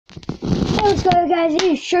So guys, it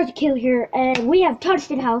is Sure to Kill here, and we have Todd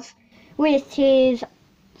stenhouse with his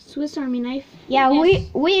Swiss Army knife. Yeah,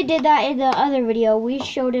 yes. we did that in the other video. We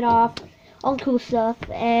showed it off, all the cool stuff,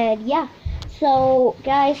 and yeah. So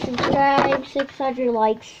guys, subscribe, 600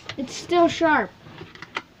 likes. It's still sharp.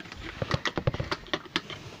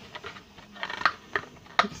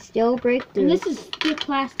 It's still breakthrough. And this is still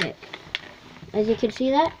plastic. As you can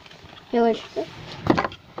see that. Here, wait.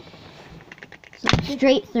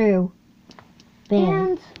 Straight through. Bam.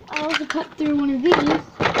 And I also cut through one of these.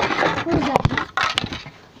 What is that?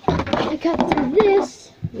 I cut through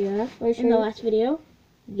this. Yeah. In the last video.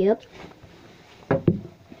 Yep.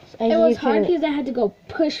 It was hard because I had to go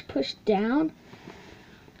push down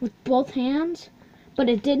with both hands, but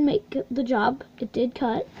it did make the job. It did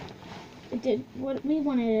cut. It did what we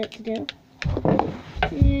wanted it to do.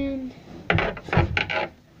 And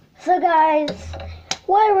so guys,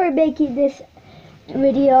 why we're making this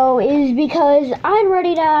video is because I'm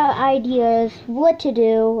running out of ideas what to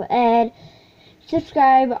do, and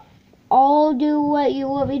subscribe. I'll do what you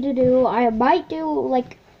want me to do. I might do,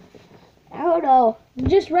 like, I don't know.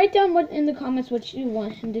 Just write down what in the comments what you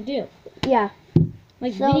want him to do. Yeah.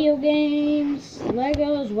 Like video games,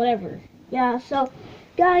 Legos, whatever. Yeah, so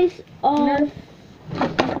guys, Nerf.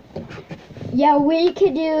 Yeah, we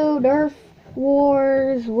could do Nerf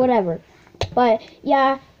Wars, whatever. But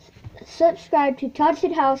yeah, subscribe to Todd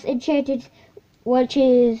stenhouse Enchanted, which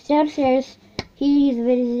is downstairs. He's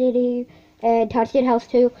visiting, and Todd stenhouse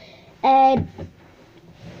too. And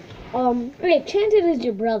okay, Enchanted is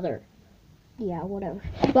your brother. Yeah, whatever.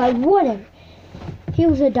 But whatever. He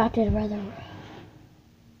was adopted brother.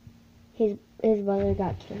 His brother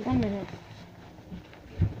got killed. 1 minute.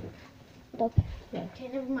 Okay. Yeah, okay,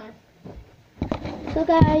 never mind. So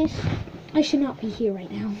guys, I should not be here right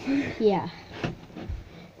now. yeah.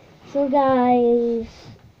 So guys,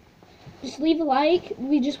 just leave a like.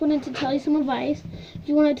 We just wanted to tell you some advice. If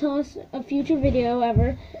you want to tell us a future video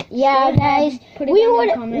ever, yeah, guys, we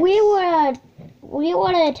want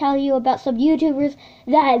to tell you about some YouTubers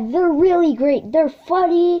that they're really great. They're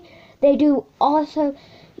funny. They do awesome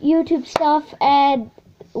YouTube stuff, and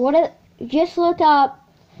just look up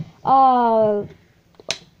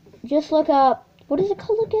what is it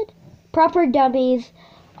called again? Proper Dummies.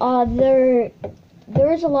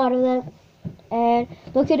 There's a lot of them, and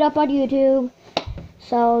look it up on YouTube.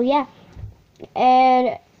 So yeah,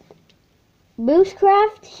 and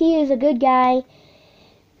Moosecraft, he is a good guy.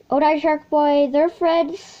 Odai Shark Boy, they're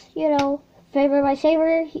friends, you know. Favor by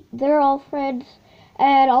Saber, they're all friends.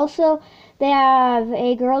 And also, they have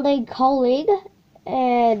a girl named Colleague,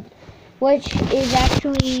 and which is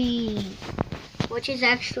actually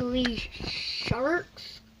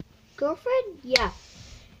Shark's girlfriend. Yeah,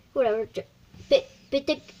 whatever.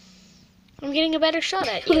 I'm getting a better shot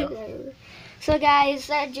at you. So guys,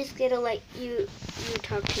 I'm just gonna let you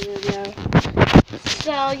talk to them now.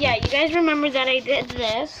 So yeah, you guys remember that I did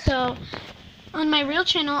this. So on my real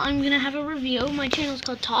channel, I'm gonna have a review. My channel is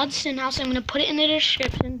called Todd stenhouse. I'm gonna put it in the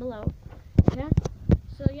description below. Yeah.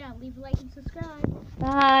 So yeah, leave a like and subscribe.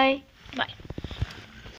 Bye.